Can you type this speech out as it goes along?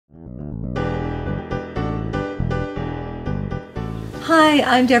Hi,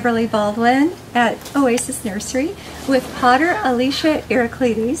 I'm Debra Lee Baldwin at Oasis Nursery with potter Alicia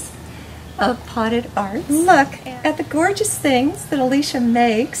Iraclides of Potted Arts. Look at the gorgeous things that Alicia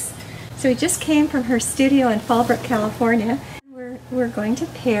makes. So we just came from her studio in Fallbrook, California. We're going to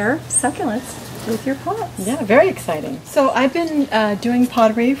pair succulents with your pots. Yeah, very exciting. So I've been doing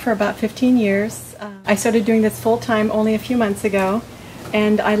pottery for about 15 years. I started doing this full-time only a few months ago,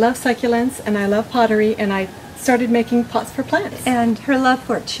 and I love succulents and I love pottery, and I started making pots for plants. And her love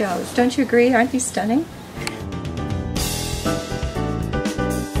for it shows. Don't you agree? Aren't these stunning?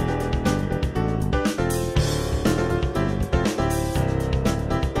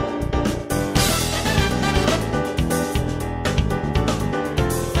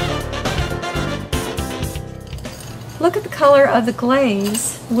 Look at the color of the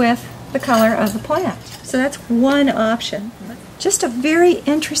glaze with the color of the plant. So that's one option. Just a very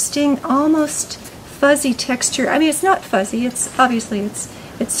interesting, almost fuzzy texture. I mean, it's not fuzzy, it's obviously it's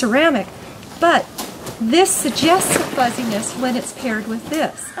ceramic, but this suggests a fuzziness when it's paired with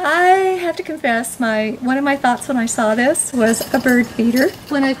this. I have to confess, one of my thoughts when I saw this was a bird feeder.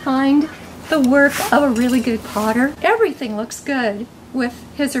 When I find the work of a really good potter, everything looks good with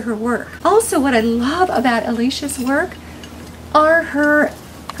his or her work. Also, what I love about Alicia's work are her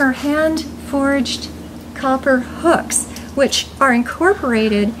hand-forged copper hooks, which are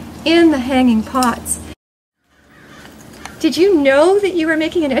incorporated in the hanging pots. Did you know that you were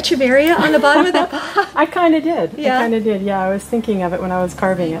making an echeveria on the bottom of that pot? I kind of did. Yeah. I kind of did. Yeah, I was thinking of it when I was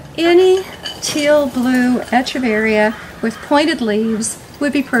carving it. Any teal blue echeveria with pointed leaves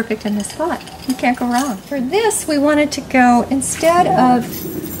would be perfect in this pot. You can't go wrong. For this, we wanted to go, instead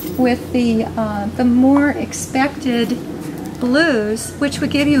of with the more expected blues, which would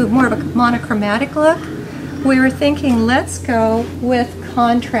give you more of a monochromatic look, we were thinking, let's go with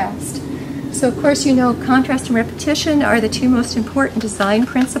contrast. So of course, you know, contrast and repetition are the two most important design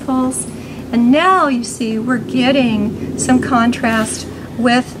principles. And now you see we're getting some contrast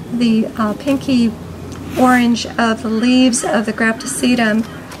with the pinky orange of the leaves of the graptosetum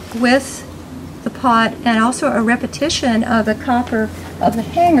with the pot, and also a repetition of the copper of the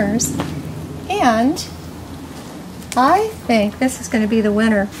hangers. And I think this is going to be the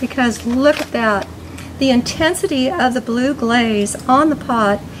winner, because look at that. The intensity of the blue glaze on the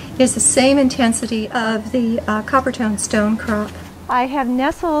pot is the same intensity of the copper tone stone crop. I have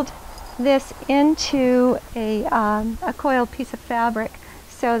nestled this into a coiled piece of fabric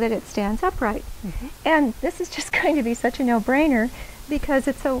so that it stands upright. And this is just going to be such a no-brainer, because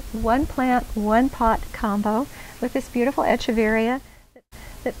it's a one plant, one pot combo with this beautiful echeveria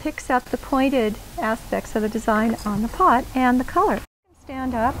that picks up the pointed aspects of the design on the pot and the color.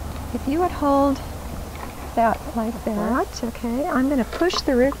 Stand up. If you would hold that like that, okay, I'm going to push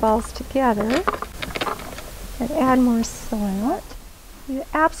the root balls together and add more soil. You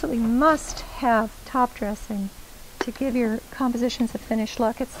absolutely must have top dressing to give your compositions a finished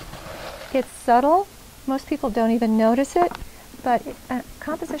look. It's subtle. Most people don't even notice it, but a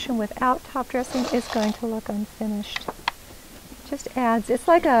composition without top dressing is going to look unfinished. Just adds, it's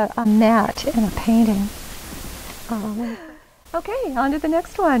like a matte in a painting. Okay, on to the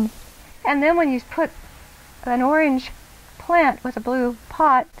next one. And then when you put an orange plant with a blue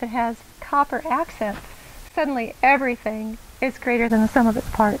pot that has copper accents, suddenly everything is greater than the sum of its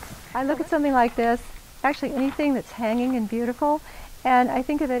parts. I look at something like this, actually anything that's hanging and beautiful, and I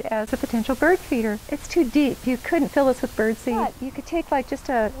think of it as a potential bird feeder. It's too deep. You couldn't fill this with bird seed. But you could take like just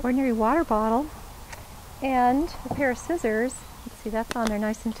an ordinary water bottle and a pair of scissors. Let's see, that's on there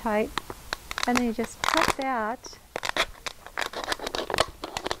nice and tight. And then you just cut that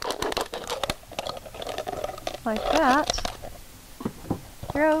like that.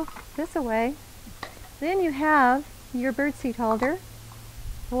 Throw this away. Then you have your birdseed holder.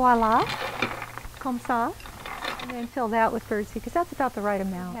 Voila, comme ça. And then fill that with birdseed, because that's about the right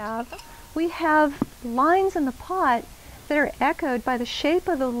amount. We have lines in the pot that are echoed by the shape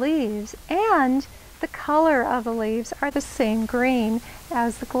of the leaves, and the color of the leaves are the same green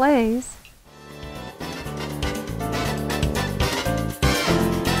as the glaze